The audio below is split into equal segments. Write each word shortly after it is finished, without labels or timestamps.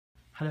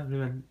Hello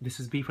everyone, this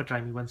is B for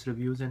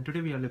trymeoncereviews, and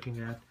today we are looking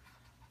at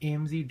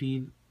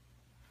AMZDeal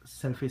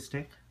selfie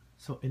stick.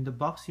 So in the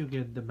box you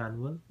get the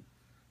manual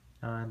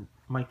and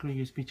micro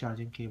USB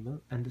charging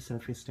cable and the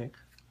selfie stick.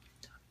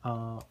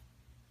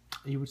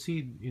 You would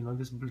see,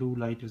 this blue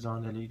light is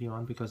on, LED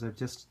on, because I've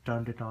just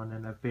turned it on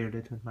and I've paired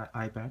it with my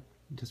iPad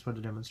just for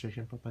the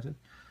demonstration purposes.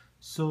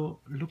 So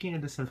looking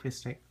at the selfie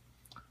stick,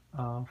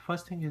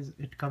 first thing is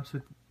it comes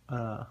with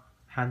a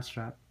hand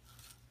strap.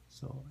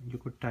 So you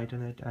could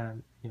tighten it,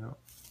 and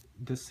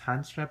this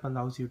hand strap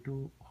allows you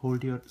to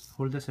hold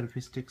the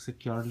selfie stick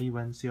securely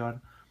once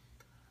your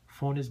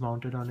phone is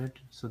mounted on it,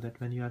 so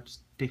that when you are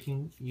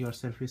taking your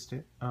selfie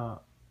stick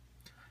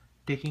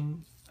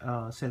taking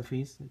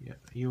selfies,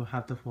 you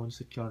have the phone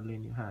securely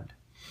in your hand.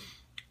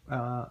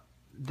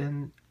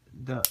 Then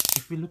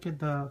if we look at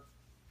the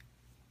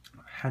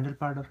handle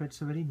part of it,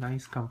 it's a very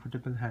nice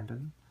comfortable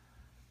handle,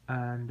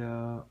 and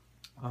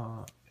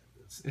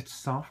it's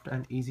soft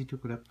and easy to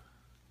grip.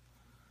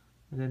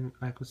 And then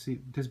I could see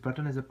this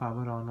button is a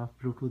power on off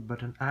Bluetooth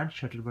button and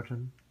shutter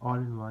button all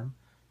in one.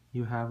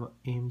 You have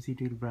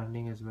AMZDeal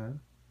branding as well.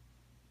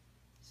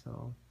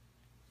 So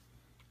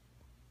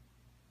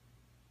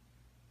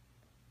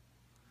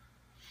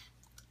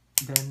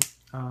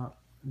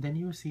then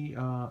you see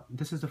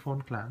this is the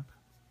phone clamp.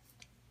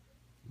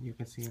 You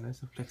can see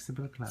it's a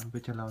flexible clamp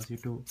which allows you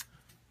to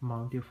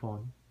mount your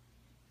phone,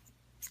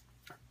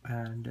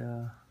 and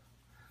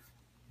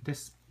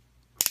this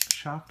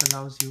shaft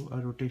allows you a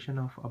rotation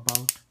of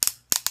about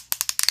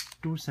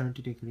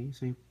 270 degrees.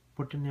 So you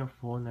put in your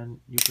phone and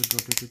you could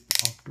rotate it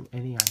up to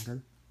any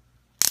angle.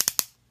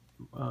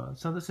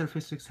 Some of the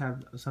selfie sticks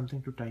have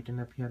something to tighten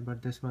up here,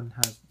 but this one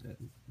has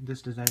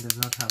this design does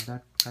not have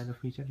that kind of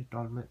feature. It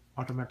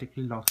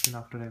automatically locks in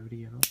after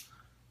every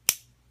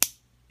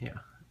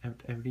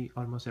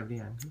almost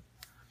every angle.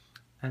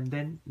 And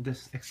then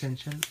this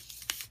extension,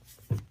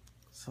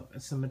 so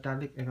it's a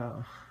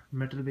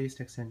metal based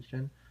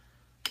extension.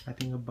 I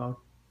think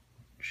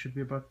should be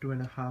about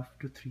 2.5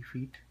 to 3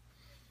 feet,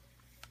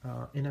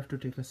 enough to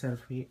take a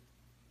selfie.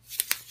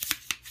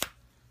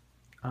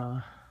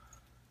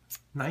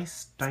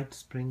 Nice tight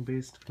spring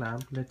based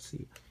clamp. Let's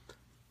see,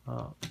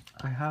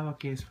 I have a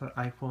case for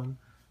iPhone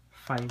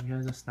 5.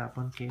 Here's a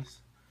snap-on case,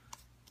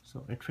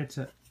 so it fits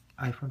a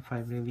iPhone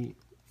 5 really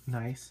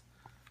nice.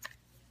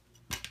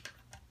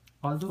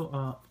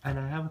 Although and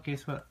I have a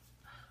case for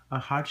a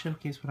hard shell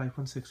case for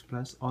iPhone 6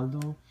 Plus.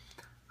 Although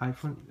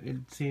it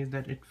says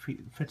that it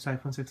fits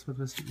iPhone 6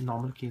 Plus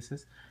normal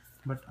cases,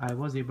 but I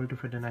was able to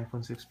fit an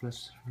iPhone 6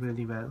 Plus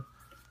really well.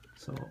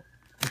 So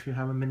if you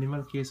have a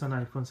minimal case on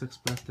iPhone 6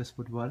 Plus, this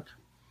would work.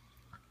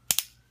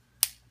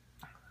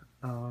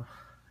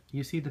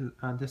 You see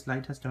this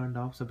light has turned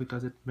off, so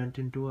because it went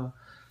into a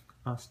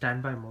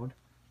standby mode.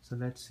 So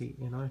let's see,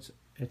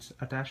 it's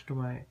attached to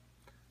my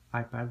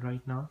iPad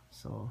right now,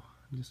 so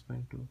I'm just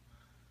going to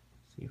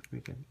see if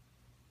we can.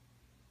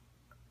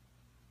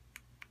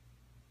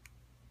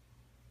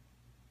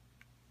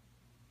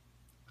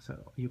 So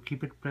you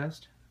keep it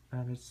pressed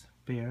and it's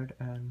paired,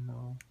 and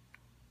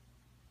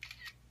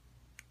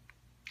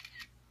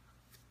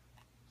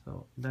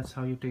so that's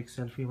how you take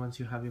selfie once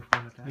you have your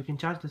phone attached. You can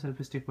charge the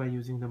selfie stick by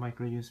using the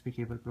micro USB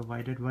cable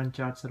provided. One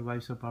charge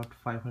survives about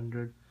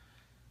 500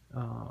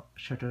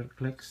 shutter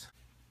clicks.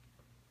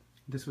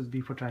 This was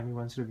B for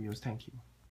trymeoncereviews. Thank you.